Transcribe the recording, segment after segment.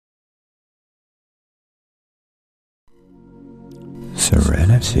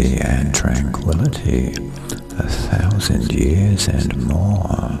Serenity and tranquility, 1,000 years and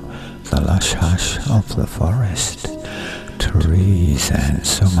more, the lush hush of the forest, trees and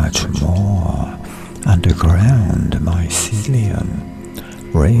so much more, underground mycelium,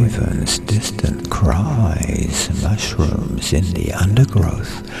 ravens' distant cries, mushrooms in the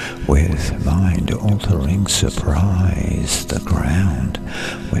undergrowth, with mind-altering surprise, the ground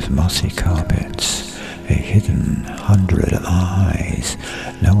with mossy carpets, a hidden 100 eyes,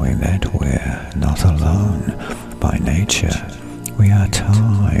 knowing that we're not alone. By nature, we are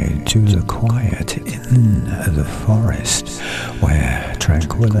tied to the quiet in the forest, where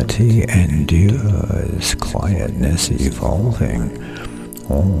tranquility endures, quietness evolving.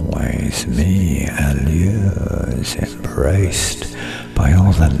 Always me allures, embraced by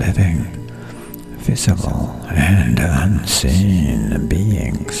all the living, visible and unseen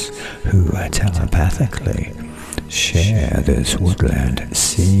beings who telepathically share this woodland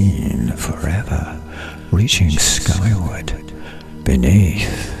scene forever, reaching skyward,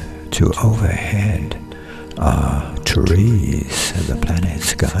 beneath to overhead are trees, the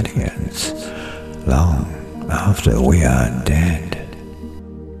planet's guardians, long after we are dead.